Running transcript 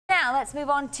Now let's move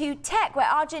on to tech, where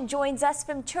Arjun joins us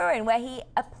from Turin, where he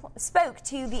spoke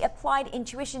to the Applied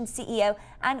Intuition CEO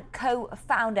and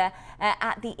co-founder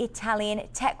at the Italian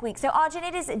Tech Week. So Arjun,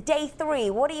 it is day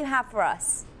 3. What do you have for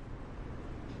us?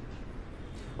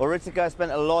 Well, Ritika, I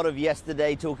spent a lot of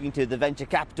yesterday talking to the venture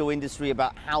capital industry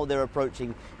about how they're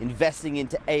approaching investing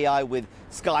into AI with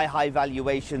sky-high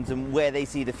valuations and where they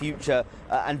see the future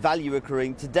and value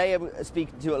accruing. Today, I'm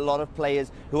speaking to a lot of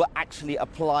players who are actually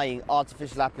applying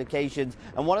artificial applications,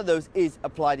 and one of those is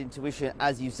Applied Intuition,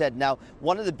 as you said. Now,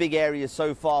 one of the big areas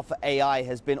so far for AI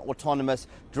has been autonomous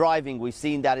driving. We've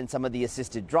seen that in some of the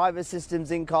assisted driver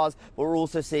systems in cars, but we're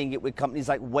also seeing it with companies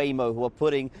like Waymo, who are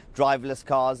putting driverless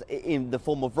cars in the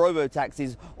form of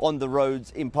robo-taxis on the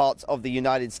roads in parts of the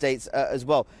United States as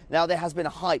well. Now, there has been a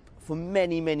hype for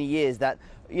many, many years that,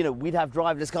 we'd have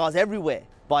driverless cars everywhere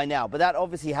by now, but that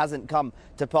obviously hasn't come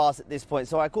to pass at this point.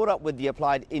 So I caught up with the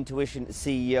Applied Intuition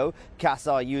CEO,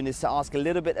 Qasar Younis, to ask a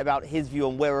little bit about his view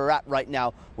on where we're at right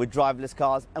now with driverless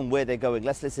cars and where they're going.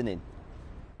 Let's listen in.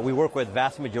 We work with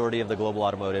vast majority of the global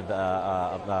automotive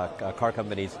car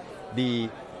companies.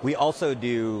 We also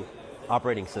do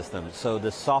operating systems, so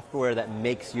the software that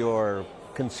makes your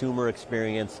consumer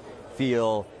experience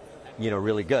feel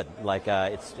really good. Like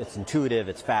it's intuitive,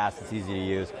 it's fast, it's easy to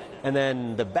use. And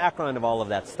then the background of all of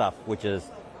that stuff, which is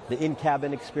the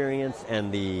in-cabin experience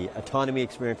and the autonomy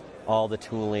experience, all the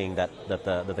tooling that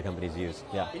the companies use.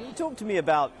 Yeah. Can you talk to me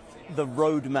about the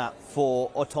roadmap for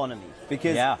autonomy?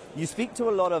 Because you speak to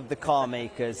a lot of the car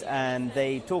makers and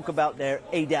they talk about their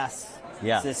ADAS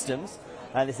systems,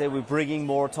 and they say we're bringing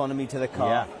more autonomy to the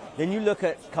car. Then you look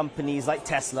at companies like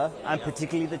Tesla, and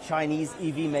particularly the Chinese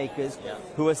EV makers,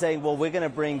 who are saying, well, we're going to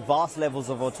bring vast levels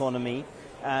of autonomy,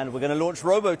 and we're going to launch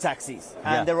robo-taxis.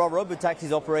 And there are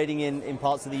robo-taxis operating in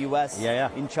parts of the US,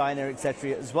 in China,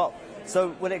 etc. as well.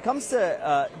 So when it comes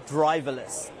to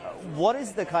driverless, what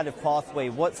is the kind of pathway?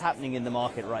 What's happening in the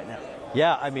market right now?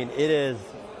 Yeah, I mean, it is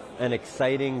an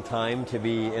exciting time to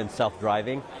be in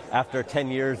self-driving. After 10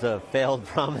 years of failed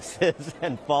promises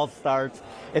and false starts,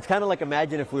 it's kind of like,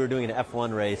 imagine if we were doing an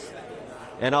F1 race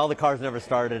and all the cars never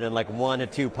started and like 1 or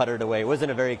 2 puttered away. It wasn't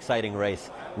a very exciting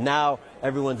race. Now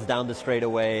everyone's down the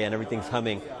straightaway and everything's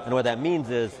humming. And what that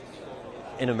means is,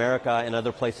 in America and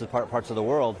other places, parts of the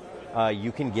world,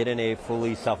 you can get in a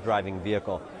fully self-driving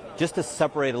vehicle. Just to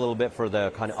separate a little bit for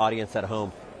the kind of audience at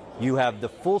home, you have the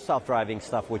full self-driving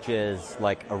stuff, which is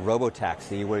like a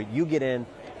robo-taxi, where you get in,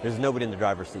 there's nobody in the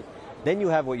driver's seat. Then you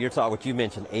have what you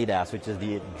mentioned, ADAS, which is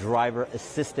the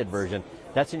driver-assisted version.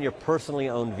 That's in your personally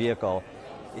owned vehicle.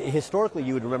 Historically,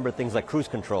 you would remember things like cruise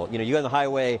control. You're on the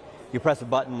highway, you press a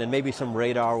button, and maybe some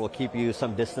radar will keep you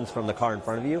some distance from the car in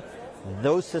front of you.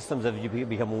 Those systems have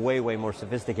become way, way more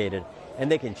sophisticated,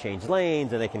 and they can change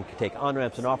lanes, and they can take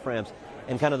on-ramps and off-ramps.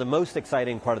 And kind of the most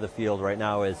exciting part of the field right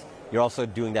now is you're also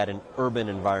doing that in urban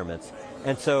environments.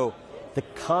 And so the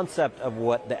concept of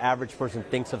what the average person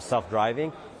thinks of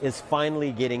self-driving is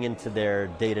finally getting into their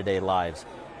day-to-day lives.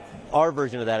 Our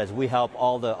version of that is we help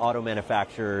all the auto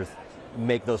manufacturers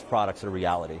make those products a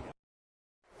reality.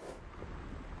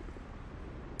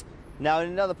 Now, in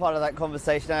another part of that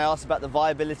conversation, I asked about the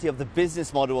viability of the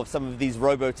business model of some of these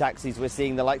robo-taxis. We're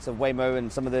seeing the likes of Waymo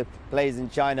and some of the players in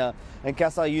China. And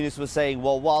Qasar Younis was saying,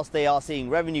 well, whilst they are seeing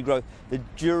revenue growth, the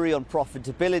jury on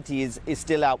profitability is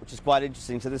still out, which is quite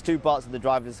interesting. So there's 2 parts of the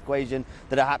driverless equation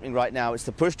that are happening right now. It's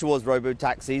the push towards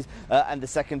robo-taxis, and the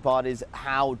second part is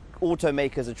how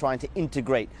automakers are trying to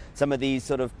integrate some of these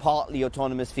sort of partly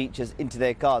autonomous features into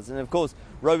their cars. And of course,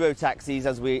 robo-taxis,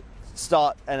 as we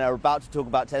start and are about to talk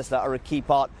about Tesla, are a key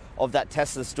part of that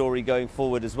Tesla story going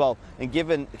forward as well. And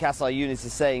given Qasar Younis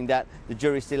is saying that the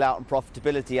jury's still out on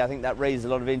profitability, I think that raises a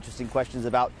lot of interesting questions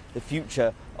about the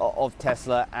future of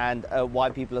Tesla and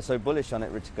why people are so bullish on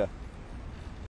it, Ritika.